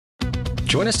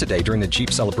Join us today during the Jeep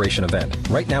Celebration event.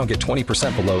 Right now, get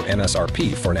 20% below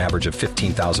MSRP for an average of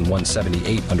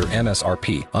 $15,178 under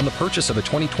MSRP on the purchase of a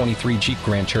 2023 Jeep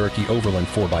Grand Cherokee Overland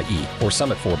 4xE or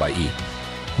Summit 4xE.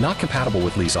 Not compatible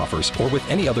with lease offers or with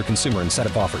any other consumer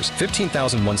incentive offers.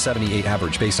 $15,178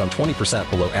 average based on 20%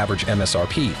 below average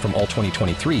MSRP from all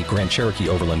 2023 Grand Cherokee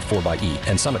Overland 4xE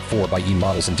and Summit 4xE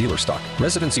models in dealer stock.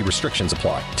 Residency restrictions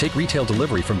apply. Take retail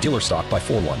delivery from dealer stock by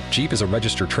 4/1. Jeep is a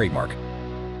registered trademark.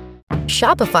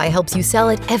 Shopify helps you sell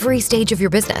at every stage of your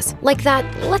business. Like that,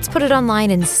 let's put it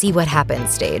online and see what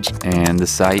happens stage. And the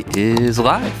site is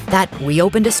live. That we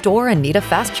opened a store and need a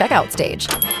fast checkout stage.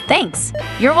 Thanks.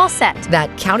 You're all set.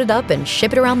 That count it up and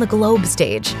ship it around the globe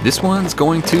stage. This one's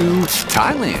going to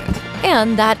Thailand.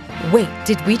 And that, wait,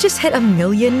 did we just hit 1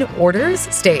 million orders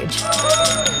stage?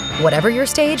 Whatever your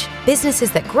stage,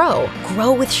 businesses that grow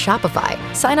with Shopify.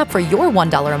 Sign up for your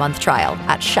 $1 a month trial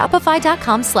at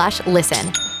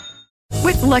shopify.com/listen.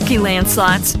 With Lucky Land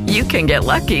Slots, you can get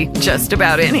lucky just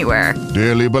about anywhere.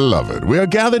 Dearly beloved, we are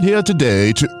gathered here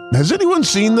today to... Has anyone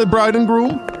seen the bride and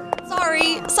groom?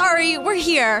 Sorry, we're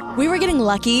here. We were getting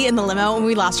lucky in the limo and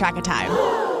we lost track of time.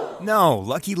 No,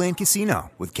 Lucky Land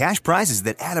Casino, with cash prizes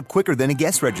that add up quicker than a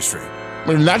guest registry.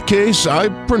 In that case, I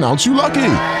pronounce you lucky.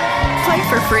 Play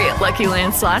for free at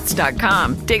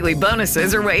LuckyLandSlots.com. Daily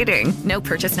bonuses are waiting. No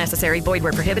purchase necessary. Void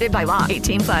where prohibited by law.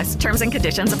 18+. Terms and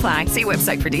conditions apply. See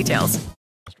website for details.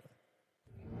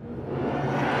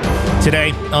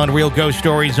 Today on Real Ghost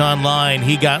Stories Online,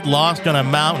 he got lost on a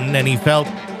mountain and he felt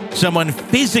someone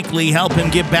physically help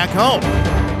him get back home.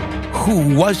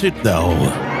 Who was it, though?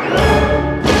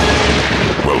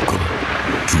 Welcome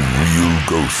to Real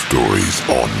Ghost Stories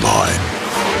Online.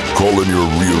 Call in your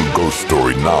real ghost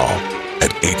story now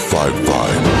at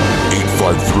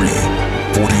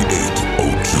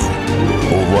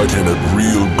 855-853-4802 or write in at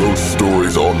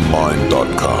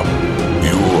realghoststoriesonline.com.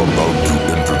 You are about to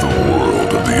enter the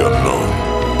world of the unknown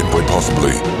and quite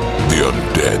possibly the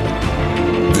undead.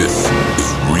 This is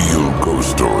Real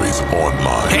Ghost Stories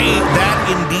Online. Hey, that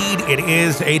indeed it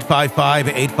is.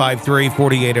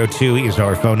 855-853-4802 is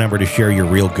our phone number to share your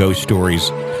real ghost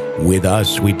stories with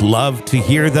us. We'd love to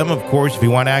hear them. Of course, if you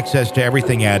want access to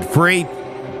everything ad-free,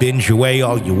 binge away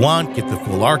all you want, get the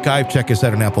full archive. Check us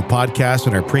out on Apple Podcasts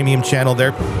on our premium channel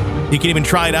there. You can even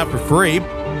try it out for free.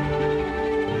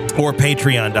 Or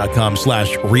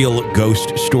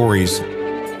patreon.com/realghoststories.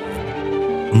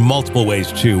 Multiple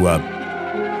ways to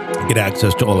get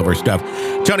access to all of our stuff.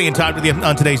 Tony and Todd with you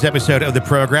on today's episode of the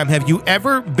program. Have you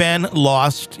ever been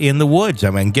lost in the woods? I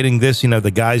mean, getting this,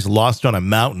 the guy's lost on a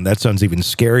mountain. That sounds even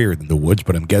scarier than the woods,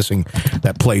 but I'm guessing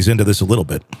that plays into this a little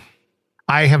bit.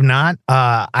 I have not.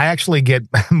 I actually get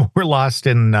more lost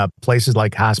in places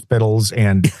like hospitals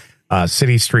and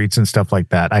city streets and stuff like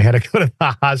that. I had to go to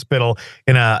the hospital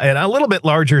in a little bit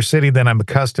larger city than I'm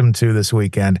accustomed to this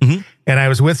weekend. Mm-hmm. And I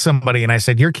was with somebody and I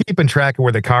said, you're keeping track of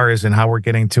where the car is and how we're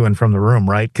getting to and from the room,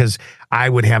 right? Because I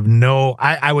would have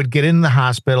I would get in the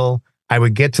hospital, I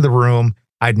would get to the room,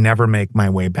 I'd never make my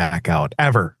way back out,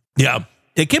 ever. Yeah,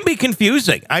 it can be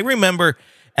confusing. I remember,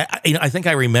 I think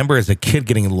I remember as a kid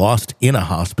getting lost in a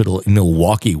hospital in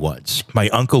Milwaukee once. My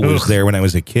uncle was there when I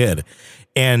was a kid.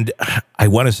 And I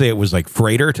want to say it was like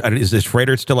Froedtert. Is this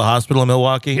Froedtert still a hospital in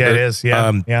Milwaukee? Yeah, it is. Yeah.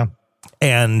 Yeah.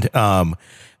 And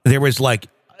there was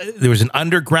an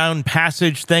underground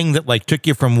passage thing that like took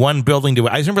you from one building to,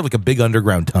 I remember like a big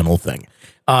underground tunnel thing.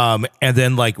 And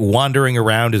then like wandering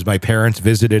around as my parents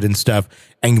visited and stuff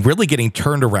and really getting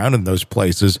turned around in those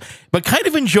places, but kind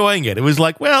of enjoying it. It was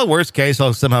like, well, worst case,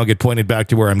 I'll somehow get pointed back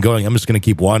to where I'm going. I'm just going to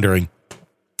keep wandering.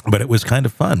 But it was kind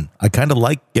of fun. I kind of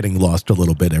like getting lost a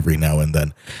little bit every now and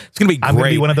then. It's going to be great. I'm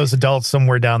going to be one of those adults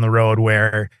somewhere down the road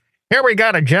where, here we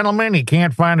got a gentleman. He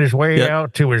can't find his way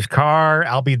out to his car.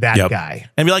 I'll be that guy.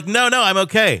 And be like, no, I'm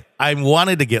okay. I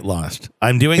wanted to get lost.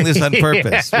 I'm doing this on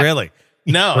purpose. Really.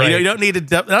 No, right. You don't need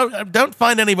to. Don't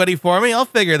find anybody for me. I'll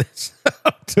figure this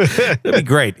out. It'll be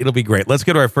great. It'll be great. Let's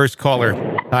go to our first caller.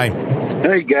 Hi.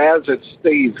 Hey, guys. It's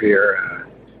Steve here.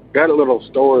 Got a little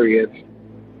story. It's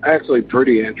actually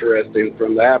pretty interesting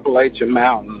from the Appalachian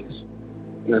Mountains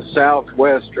in the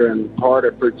southwestern part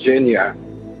of Virginia.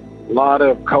 A lot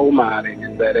of coal mining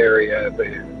in that area.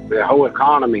 The whole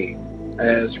economy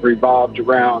has revolved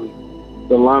around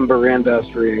the lumber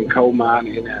industry and coal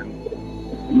mining. And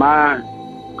my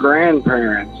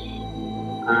grandparents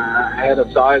had a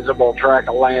sizable tract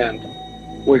of land.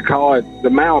 We call it the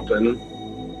Mountain.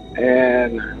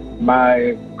 And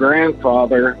my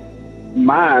grandfather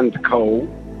mined coal.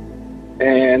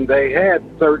 And they had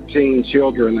 13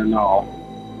 children in all.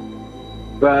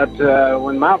 But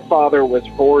when my father was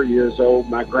 4 years old,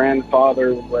 my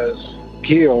grandfather was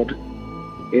killed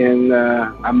in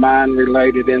a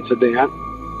mine-related incident.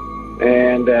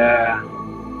 And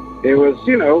it was,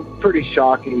 pretty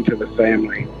shocking to the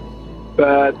family.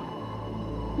 But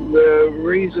the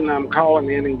reason I'm calling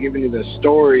in and giving you the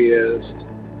story is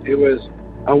it was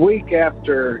a week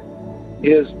after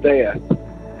his death.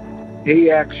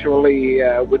 He actually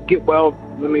would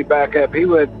let me back up. He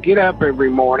would get up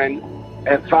every morning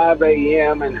at 5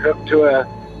 a.m. and hook to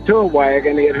a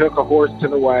wagon. He'd hook a horse to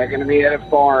the wagon, and he had a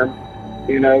farm,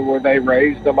 where they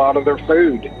raised a lot of their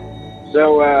food.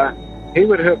 So he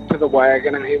would hook to the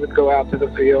wagon, and he would go out to the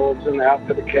fields and out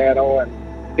to the cattle, and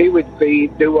he would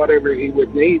feed, do whatever he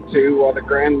would need to while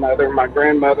my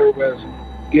grandmother was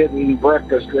getting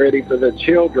breakfast ready for the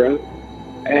children.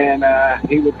 And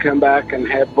he would come back and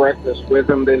have breakfast with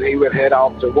them, then he would head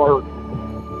off to work.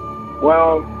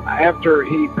 Well, after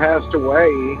he passed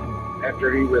away,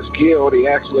 after he was killed, he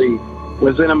actually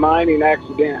was in a mining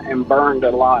accident and burned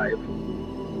alive.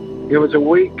 It was a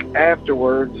week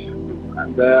afterwards.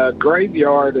 The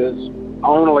graveyard is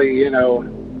only,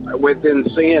 within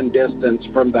seeing distance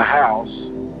from the house.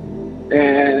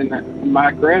 And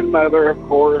my grandmother, of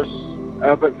course,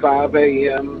 up at 5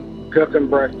 a.m., cooking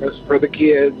breakfast for the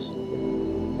kids,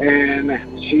 and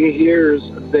she hears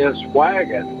this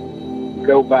wagon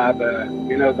go by the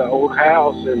old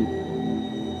house, and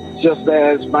just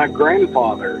as my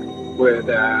grandfather would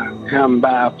come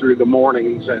by through the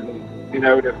mornings and,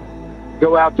 to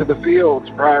go out to the fields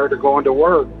prior to going to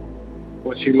work.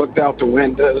 Well, she looked out the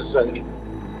windows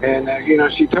and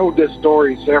she told this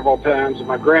story several times.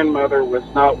 My grandmother was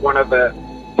not one of the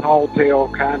tall tale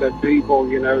kind of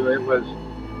people, it was,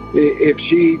 if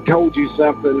she told you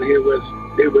something, it was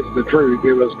the truth.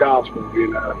 It was gospel,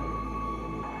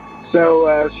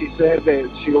 So she said that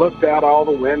she looked out all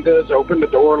the windows, opened the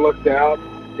door, looked out,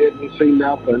 didn't see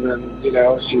nothing, and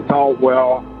she thought,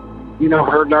 well,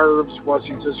 her nerves, what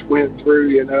she just went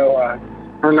through,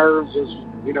 her nerves is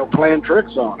playing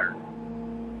tricks on her.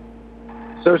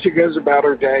 So she goes about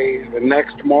her day. The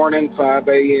next morning, 5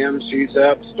 a.m., she's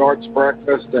up, starts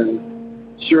breakfast,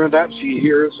 and sure enough, she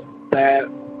hears that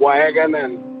wagon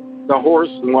and the horse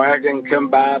and wagon come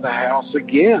by the house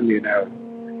again,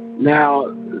 Now,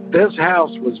 this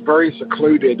house was very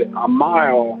secluded, a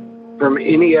mile from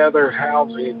any other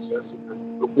housing,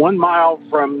 1 mile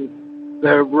from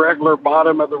the regular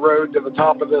bottom of the road to the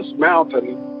top of this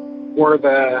mountain where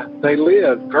they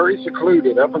lived, very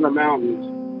secluded up in the mountains.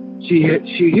 She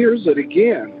hears it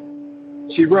again.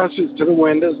 She rushes to the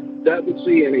windows, doesn't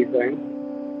see anything.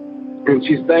 And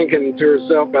she's thinking to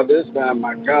herself by this time,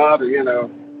 my God,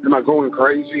 am I going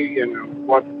crazy?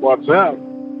 What's up?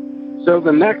 So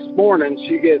the next morning,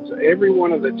 she gets every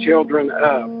one of the children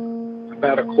up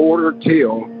about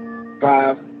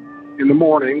 4:45 in the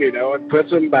morning, and puts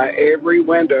them by every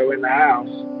window in the house.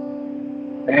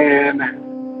 And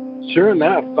sure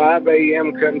enough, 5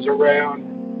 a.m. comes around.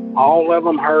 All of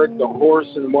them heard the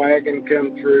horse and wagon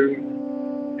come through,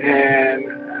 and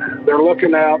they're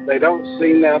looking out. They don't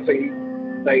see nothing.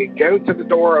 They go to the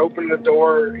door, open the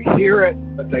door, hear it,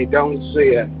 but they don't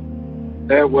see it.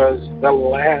 That was the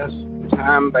last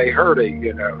time they heard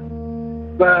it,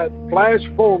 But flash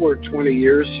forward 20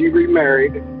 years, she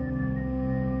remarried.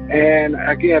 And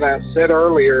again, I said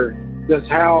earlier, this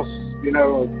house,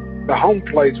 the home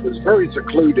place was very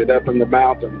secluded up in the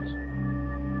mountains.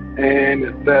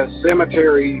 And the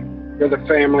cemetery for the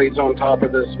family's on top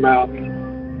of this mountain.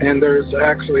 And there's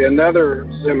actually another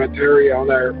cemetery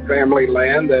on our family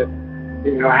land that,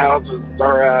 houses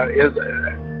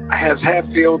has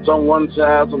Hatfields on one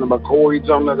side and the McCoys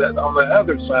on the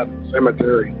other side of the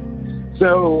cemetery.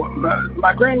 So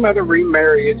my grandmother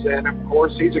remarries, and of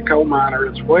course he's a coal miner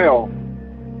as well.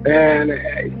 And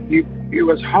it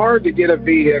was hard to get a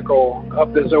vehicle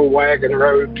up this old wagon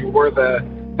road to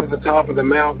the top of the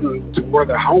mountain to where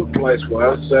the home place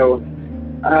was. So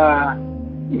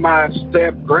my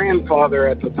step-grandfather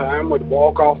at the time would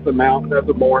walk off the mountain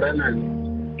every morning and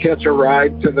catch a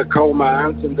ride to the coal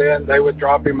mines, and then they would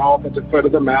drop him off at the foot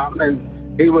of the mountain,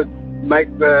 and he would make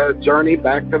the journey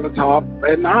back to the top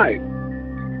at night.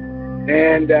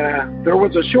 And there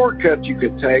was a shortcut you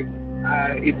could take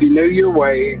if you knew your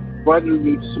way. It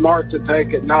wasn't smart to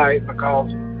take at night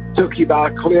because it took you by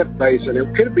a cliff face, and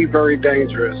it could be very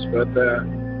dangerous. But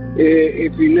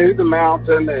if you knew the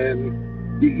mountain and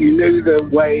you knew the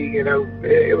way,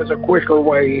 it was a quicker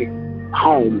way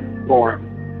home for him.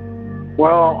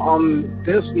 Well, on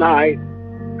this night,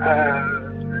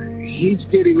 he's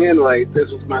getting in late. This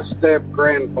is my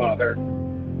step-grandfather.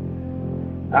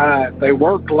 They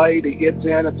work late. He gets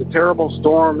in. It's a terrible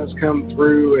storm that's come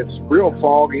through. It's real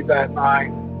foggy that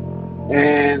night.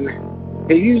 And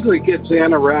He usually gets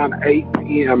in around 8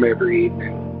 p.m. every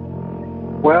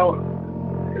evening. Well,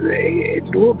 it's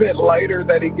a little bit later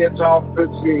that he gets off, about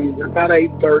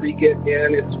 8:30 getting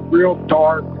in. It's real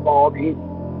dark, foggy.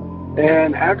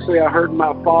 And actually, I heard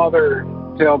my father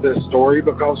tell this story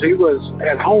because he was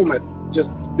at home just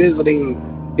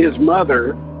visiting his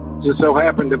mother, just so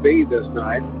happened to be this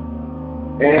night.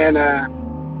 And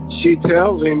she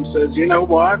tells him, says, you know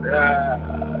what,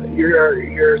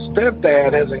 your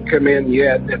stepdad hasn't come in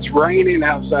yet. It's raining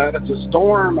outside. It's a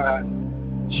storm.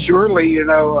 Surely,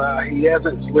 he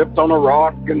hasn't slipped on a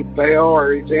rock and fell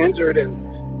or he's injured.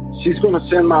 And she's going to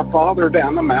send my father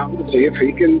down the mountain to see if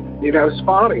he can,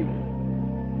 spot him.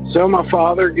 So my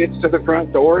father gets to the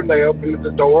front door, and they open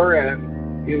the door, and,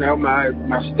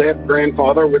 my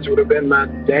step-grandfather, which would have been my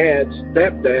dad's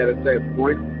stepdad at that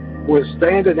point, was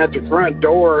standing at the front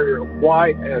door,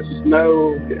 white as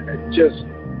snow, just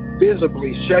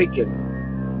visibly shaking.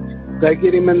 They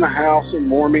get him in the house and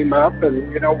warm him up,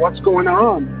 and, what's going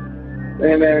on?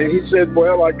 And he said,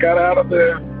 well, I got out of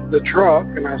the truck,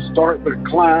 and I start to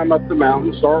climb up the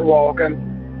mountain, start walking,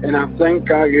 and I think,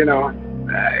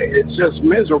 it's just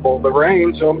miserable, the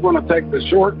rain, so I'm going to take the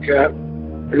shortcut,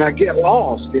 and I get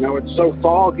lost. It's so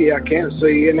foggy, I can't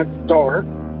see, and it's dark.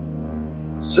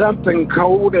 Something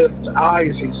cold as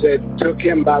ice, he said, took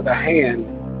him by the hand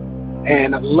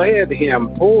and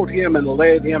pulled him and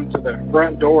led him to the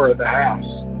front door of the house.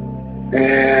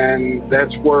 And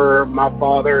that's where my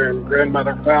father and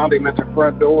grandmother found him, at the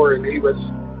front door, and he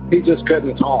just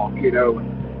couldn't talk,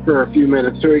 for a few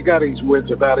minutes. So he got his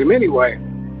wits about him anyway.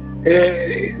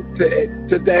 Today,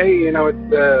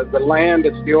 the land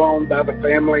is still owned by the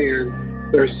family,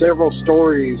 and there's several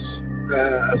stories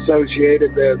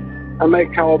associated that I may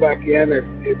call back in if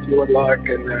you would like,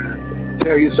 and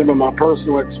tell you some of my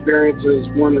personal experiences.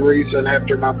 One reason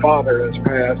after my father has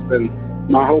passed, and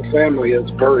my whole family is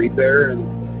buried there, and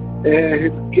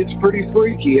it gets pretty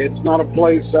freaky. It's not a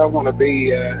place I want to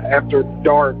be after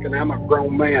dark, and I'm a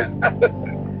grown man.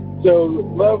 So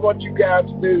love what you guys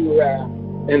do.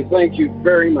 And thank you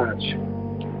very much.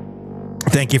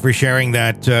 Thank you for sharing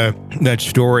that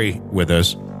story with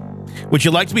us. Would you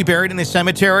like to be buried in the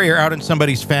cemetery or out in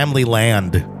somebody's family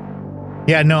land?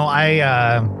 Yeah, no,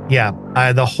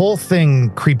 the whole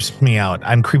thing creeps me out.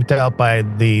 I'm creeped out by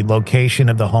the location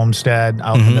of the homestead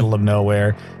out in the middle of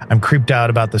nowhere. I'm creeped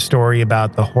out about the story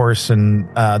about the horse and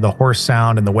the horse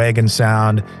sound and the wagon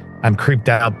sound. I'm creeped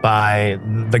out by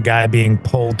the guy being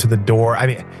pulled to the door. I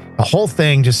mean, the whole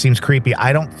thing just seems creepy.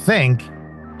 I don't think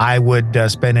I would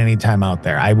spend any time out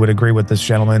there. I would agree with this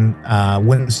gentleman.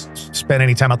 Wouldn't spend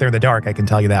any time out there in the dark. I can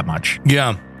tell you that much.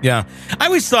 Yeah. I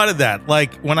always thought of that.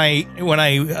 Like when I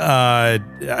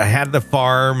had the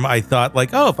farm, I thought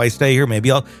like, oh, if I stay here, maybe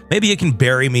you can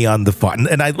bury me on the farm.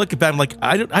 And I look at that, I'm like,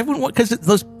 I wouldn't want, because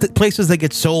those places they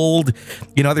get sold.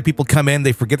 Other people come in,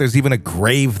 they forget there's even a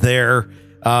grave there.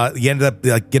 You ended up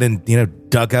like getting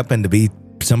dug up into be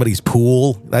somebody's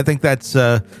pool. I think that's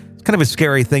kind of a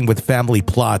scary thing with family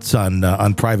plots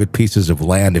on private pieces of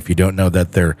land if you don't know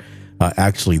that they're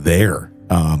actually there.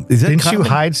 Didn't you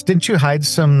hide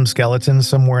some skeletons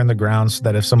somewhere in the ground so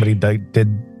that if somebody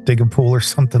did dig a pool or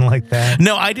something like that?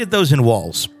 No, I did those in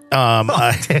walls.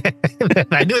 I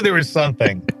knew there was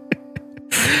something.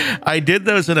 I did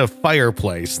those in a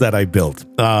fireplace that I built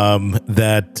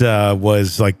that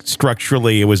was like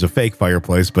structurally, it was a fake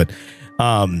fireplace, but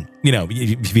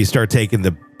if you start taking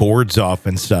the boards off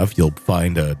and stuff, you'll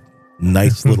find a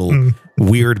nice little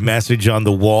weird message on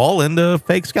the wall and a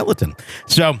fake skeleton.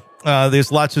 So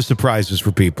there's lots of surprises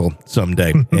for people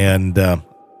someday, and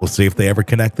we'll see if they ever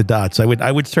connect the dots.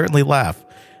 I would certainly laugh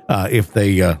if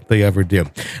they ever do.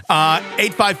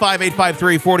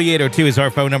 855-853-4802 is our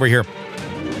phone number here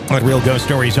at Real Ghost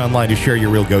Stories Online to share your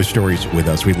real ghost stories with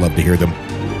us. We'd love to hear them.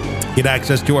 Get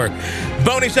access to our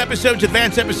bonus episodes,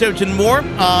 advanced episodes, and more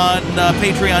on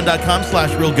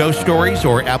patreon.com/Real Ghost Stories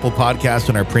or Apple Podcasts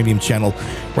on our premium channel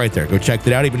right there. Go check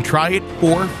that out. Even try it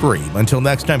for free. Until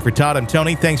next time, for Todd, I'm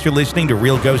Tony. Thanks for listening to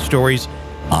Real Ghost Stories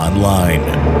Online.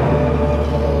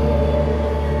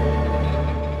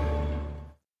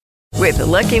 With the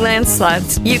Lucky Land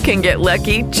Slots, you can get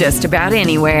lucky just about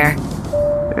anywhere.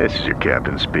 This is your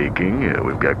captain speaking.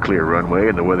 We've got clear runway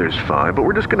and the weather's fine, but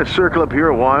we're just going to circle up here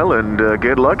a while and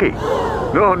get lucky.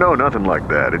 No, nothing like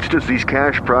that. It's just these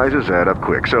cash prizes add up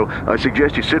quick. So I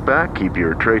suggest you sit back, keep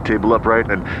your tray table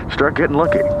upright, and start getting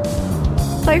lucky.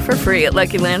 Play for free at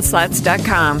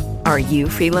LuckyLandSlots.com. Are you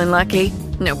feeling lucky?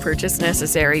 No purchase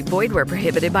necessary. Void where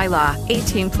prohibited by law.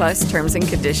 18+ terms and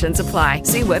conditions apply.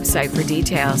 See website for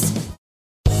details.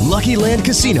 Lucky Land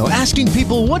Casino, asking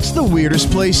people, what's the weirdest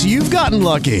place you've gotten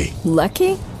lucky?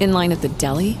 Lucky? In line at the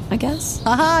deli, I guess?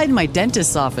 Aha, in my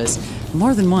dentist's office.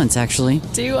 More than once, actually.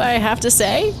 Do I have to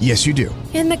say? Yes, you do.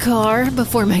 In the car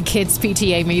before my kids'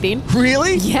 PTA meeting.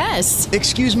 Really? Yes.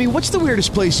 Excuse me, what's the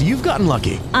weirdest place you've gotten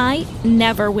lucky? I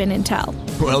never win and tell.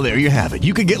 Well, there you have it.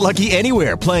 You can get lucky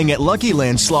anywhere, playing at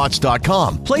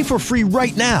LuckyLandSlots.com. Play for free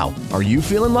right now. Are you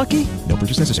feeling lucky? No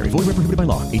purchase necessary. Void where prohibited by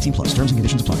law. 18+. Terms and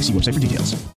conditions apply. See website for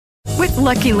details. With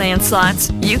Lucky Land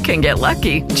Slots, you can get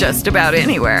lucky just about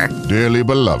anywhere. Dearly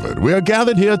beloved, we are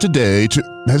gathered here today to...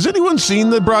 Has anyone seen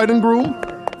the bride and groom?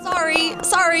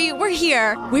 Sorry, we're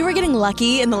here. We were getting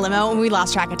lucky in the limo and we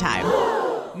lost track of time.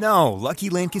 No, Lucky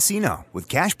Land Casino, with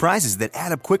cash prizes that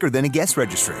add up quicker than a guest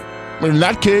registry. In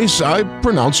that case, I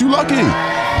pronounce you lucky.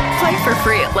 Play for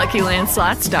free at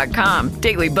LuckyLandSlots.com.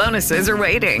 Daily bonuses are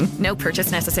waiting. No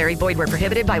purchase necessary. Void where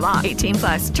prohibited by law.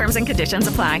 18+. Terms and conditions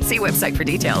apply. See website for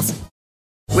details.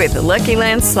 With the Lucky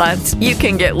Land Slots, you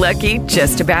can get lucky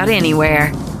just about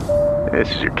anywhere.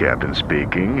 This is your captain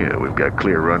speaking. We've got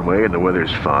clear runway and the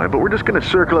weather's fine, but we're just going to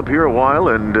circle up here a while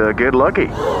and get lucky.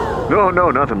 No,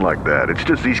 nothing like that. It's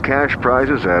just these cash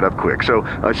prizes add up quick. So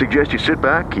I suggest you sit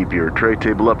back, keep your tray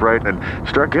table upright, and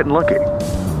start getting lucky.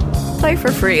 Play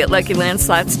for free at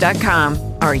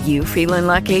LuckyLandSlots.com. Are you feeling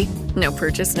lucky? No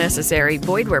purchase necessary.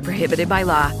 Void where prohibited by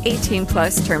law.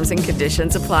 18+ terms and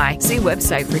conditions apply. See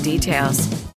website for details.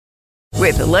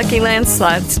 With the Lucky Land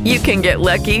Slots, you can get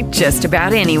lucky just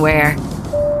about anywhere.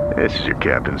 This is your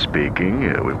captain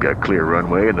speaking. We've got clear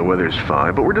runway and the weather's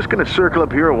fine, but we're just going to circle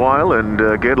up here a while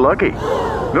and get lucky.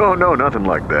 No, nothing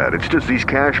like that. It's just these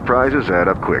cash prizes add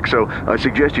up quick. So I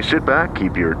suggest you sit back,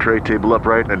 keep your tray table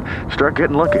upright, and start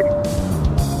getting lucky.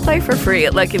 Play for free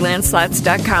at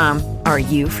LuckyLandSlots.com. Are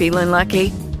you feeling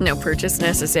lucky? No purchase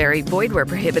necessary. Void where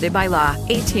prohibited by law.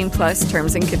 18+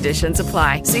 terms and conditions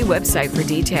apply. See website for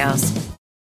details.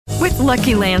 With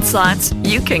Lucky Land Slots,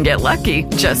 you can get lucky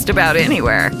just about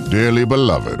anywhere. Dearly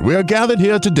beloved, we are gathered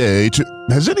here today to...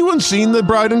 Has anyone seen the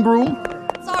bride and groom?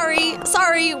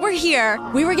 Sorry, we're here.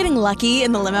 We were getting lucky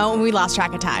in the limo and we lost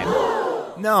track of time.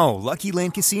 No, Lucky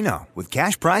Land Casino, with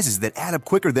cash prizes that add up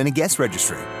quicker than a guest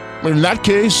registry. In that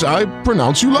case, I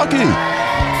pronounce you lucky.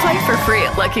 Play for free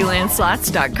at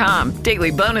LuckyLandSlots.com.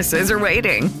 Daily bonuses are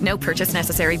waiting. No purchase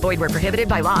necessary. Void where prohibited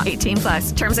by law.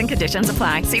 18+. Terms and conditions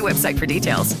apply. See website for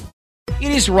details.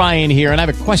 It is Ryan here, and I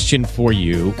have a question for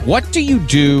you. What do you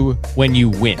do when you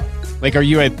win? Like, are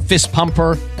you a fist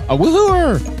pumper, a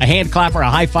woohooer, a hand clapper, a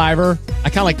high fiver? I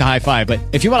kind of like the high five, but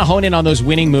if you want to hone in on those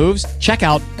winning moves, check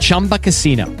out Chumba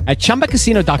Casino. At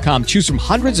ChumbaCasino.com, choose from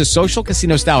hundreds of social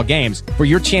casino-style games for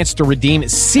your chance to redeem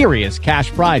serious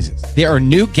cash prizes. There are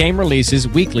new game releases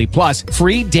weekly, plus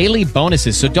free daily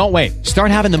bonuses. So don't wait. Start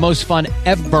having the most fun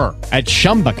ever at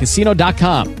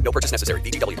ChumbaCasino.com. No purchase necessary.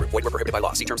 VGW Group. Void where prohibited by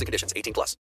law. See terms and conditions.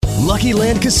 18+. Lucky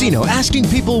Land Casino, asking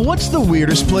people, what's the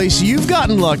weirdest place you've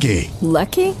gotten lucky?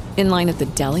 Lucky? In line at the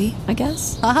deli, I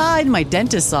guess? Aha, in my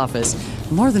dentist's office.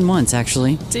 More than once,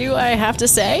 actually. Do I have to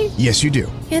say? Yes, you do.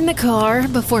 In the car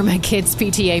before my kids'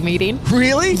 PTA meeting.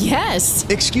 Really? Yes.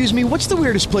 Excuse me, what's the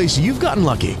weirdest place you've gotten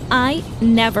lucky? I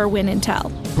never win and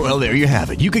tell. Well, there you have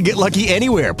it. You can get lucky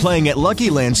anywhere, playing at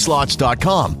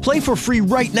LuckyLandSlots.com. Play for free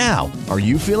right now. Are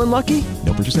you feeling lucky?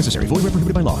 No purchase necessary. Void where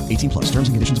prohibited by law. 18+. Terms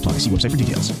and conditions apply. See website for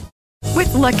details.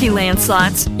 With Lucky Land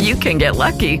Slots, you can get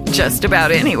lucky just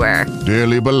about anywhere.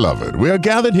 Dearly beloved, we are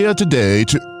gathered here today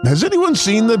to... Has anyone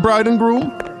seen the bride and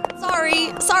groom?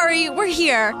 Sorry, we're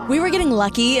here. We were getting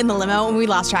lucky in the limo and we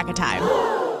lost track of time.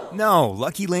 No,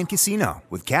 Lucky Land Casino,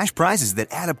 with cash prizes that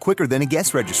add up quicker than a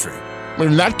guest registry.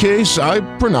 In that case, I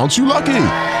pronounce you lucky.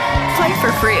 Play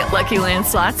for free at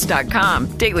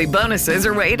LuckyLandSlots.com. Daily bonuses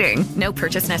are waiting. No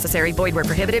purchase necessary. Void where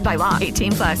prohibited by law.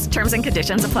 18+. Terms and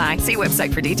conditions apply. See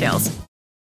website for details.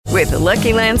 With the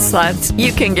Lucky Land Slots,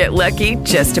 you can get lucky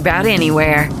just about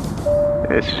anywhere.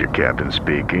 This is your captain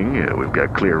speaking. We've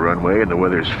got clear runway and the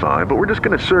weather's fine, but we're just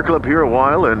going to circle up here a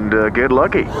while and get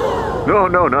lucky.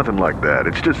 No, nothing like that.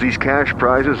 It's just these cash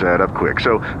prizes add up quick.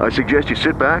 So I suggest you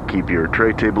sit back, keep your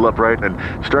tray table upright, and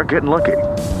start getting lucky.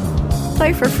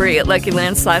 Play for free at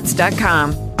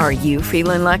LuckyLandSlots.com. Are you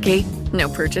feeling lucky? No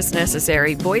purchase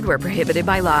necessary. Void where prohibited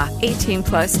by law.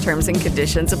 18+ terms and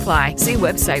conditions apply. See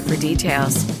website for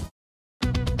details.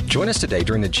 Join us today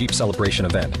during the Jeep Celebration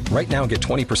event. Right now, get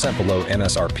 20% below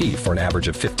MSRP for an average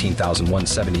of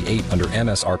 $15,178 under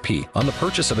MSRP on the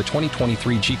purchase of a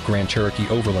 2023 Jeep Grand Cherokee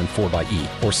Overland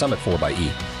 4xE or Summit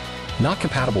 4xE. Not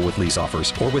compatible with lease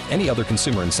offers or with any other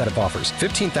consumer incentive offers.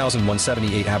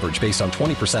 $15,178 average based on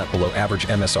 20% below average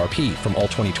MSRP from all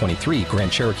 2023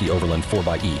 Grand Cherokee Overland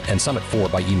 4xE and Summit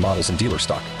 4xE models in dealer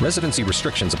stock. Residency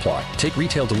restrictions apply. Take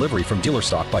retail delivery from dealer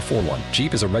stock by 4/1.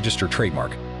 Jeep is a registered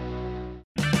trademark.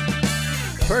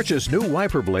 Purchase new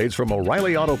wiper blades from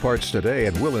O'Reilly Auto Parts today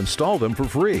and we'll install them for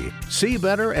free. See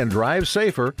better and drive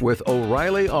safer with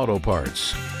O'Reilly Auto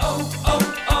Parts.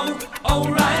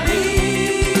 O'Reilly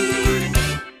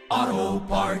Auto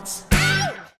Parts.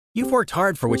 You've worked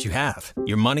hard for what you have.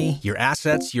 Your money, your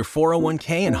assets, your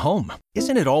 401k, and home.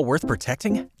 Isn't it all worth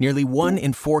protecting? Nearly 1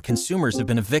 in 4 consumers have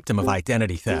been a victim of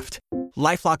identity theft.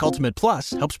 LifeLock Ultimate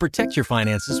Plus helps protect your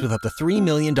finances with up to $3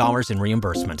 million in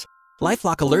reimbursement.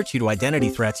 LifeLock alerts you to identity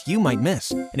threats you might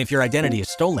miss. And if your identity is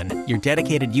stolen, your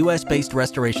dedicated U.S.-based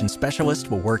restoration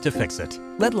specialist will work to fix it.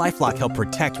 Let LifeLock help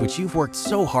protect what you've worked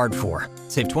so hard for.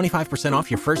 Save 25% off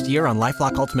your first year on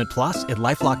LifeLock Ultimate Plus at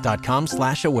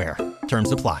LifeLock.com/aware.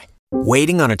 Terms apply.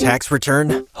 Waiting on a tax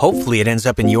return? Hopefully it ends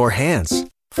up in your hands.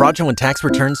 Fraudulent tax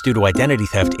returns due to identity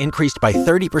theft increased by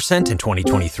 30% in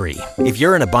 2023. If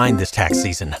you're in a bind this tax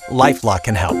season, LifeLock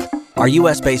can help. Our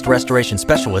U.S.-based restoration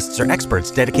specialists are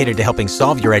experts dedicated to helping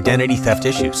solve your identity theft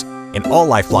issues. And all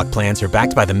LifeLock plans are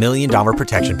backed by the $1 Million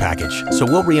Protection Package. So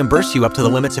we'll reimburse you up to the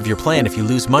limits of your plan if you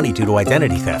lose money due to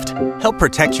identity theft. Help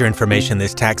protect your information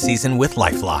this tax season with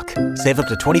LifeLock. Save up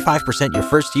to 25% your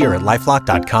first year at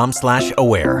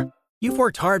LifeLock.com/aware. You've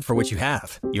worked hard for what you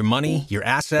have. Your money, your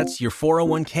assets, your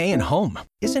 401k, and home.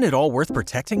 Isn't it all worth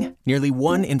protecting? Nearly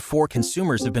 1 in 4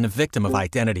 consumers have been a victim of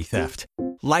identity theft.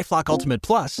 LifeLock Ultimate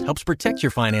Plus helps protect your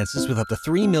finances with up to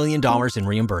 $3 million in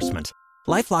reimbursement.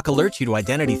 LifeLock alerts you to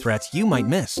identity threats you might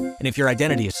miss. And if your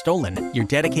identity is stolen, your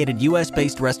dedicated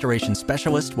U.S.-based restoration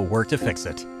specialist will work to fix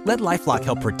it. Let LifeLock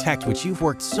help protect what you've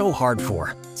worked so hard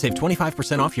for. Save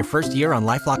 25% off your first year on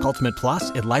LifeLock Ultimate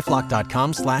Plus at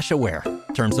LifeLock.com/aware.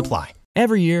 Terms apply.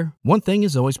 Every year, one thing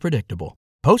is always predictable.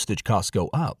 Postage costs go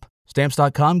up.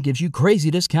 Stamps.com gives you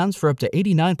crazy discounts for up to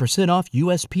 89% off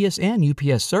USPS and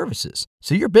UPS services,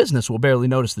 so your business will barely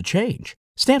notice the change.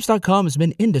 Stamps.com has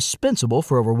been indispensable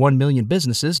for over 1 million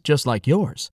businesses just like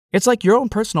yours. It's like your own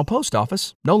personal post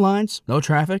office. No lines, no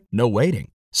traffic, no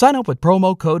waiting. Sign up with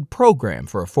promo code PROGRAM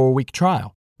for a 4-week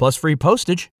trial, plus free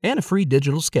postage and a free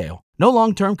digital scale. No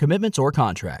long-term commitments or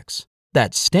contracts.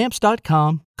 That's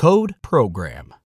Stamps.com, code PROGRAM.